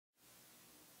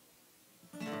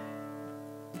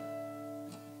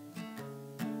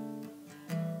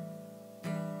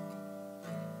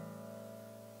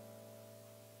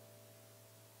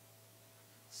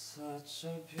Such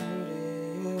a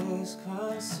beauty is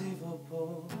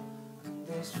conceivable in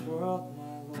this world,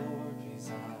 my Lord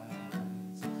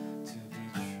resides. To be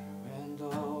true and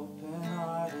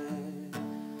open-hearted,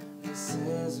 this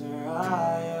is where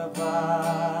I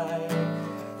abide.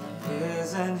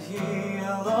 His and He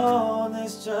alone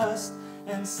is just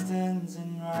and stands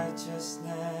in righteousness.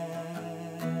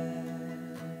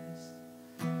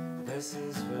 This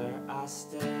is where I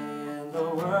stay in the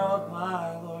world,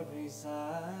 my Lord resides.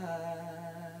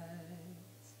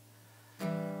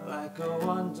 Like a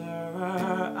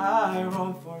wanderer, I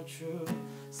roam for truth,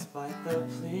 despite the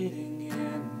pleading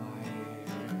in my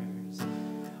ears.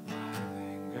 I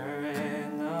linger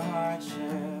in the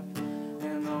hardship,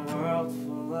 in a world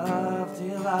full of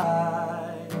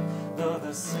delight. Though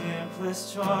the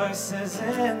simplest choices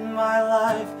in my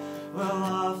life will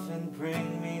often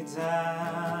bring me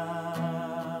down.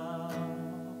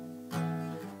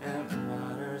 It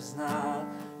matters not,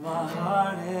 my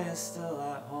heart is still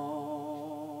at home.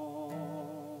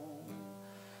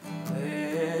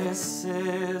 This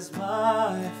is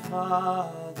my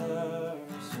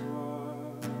Father's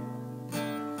world.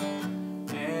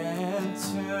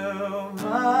 Into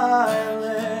my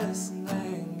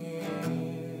listening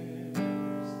ears,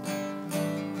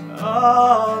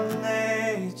 all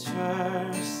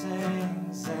nature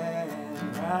sings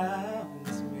and round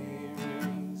me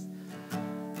rings the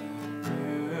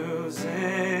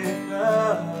music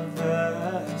of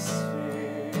the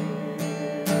sphere.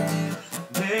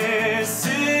 This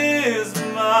is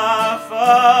my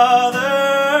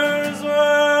Father's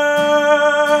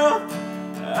world.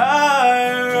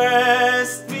 I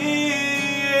rest me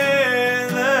in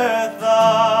the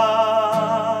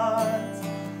thought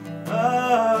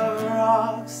of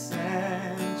rocks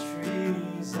and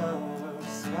trees, of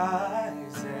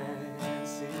skies and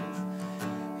seas.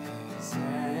 His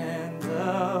hand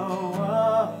the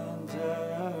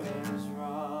wonders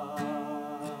wrought.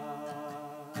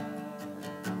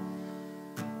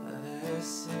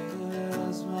 This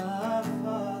is my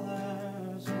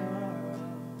Father's world.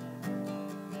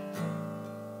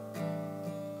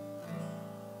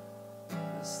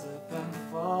 Slip and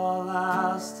fall,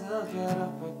 I'll still get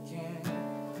up again,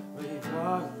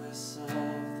 regardless of the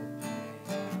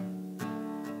pain.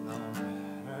 No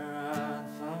matter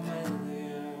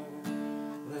unfamiliar,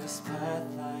 this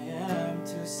path I am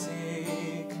to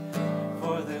seek.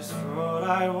 For this road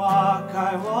I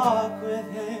walk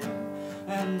with Him,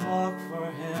 and walk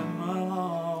for Him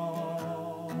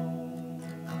alone.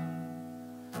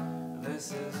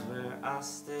 This is where I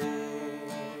stay.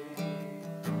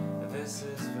 This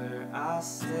is where I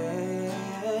stay.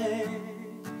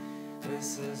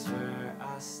 This is where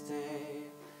I stay.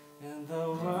 In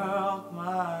the world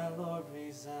my Lord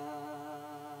resides.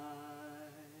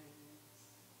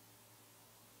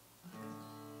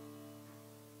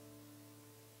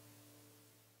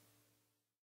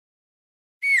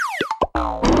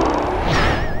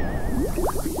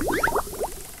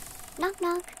 Knock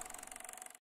knock.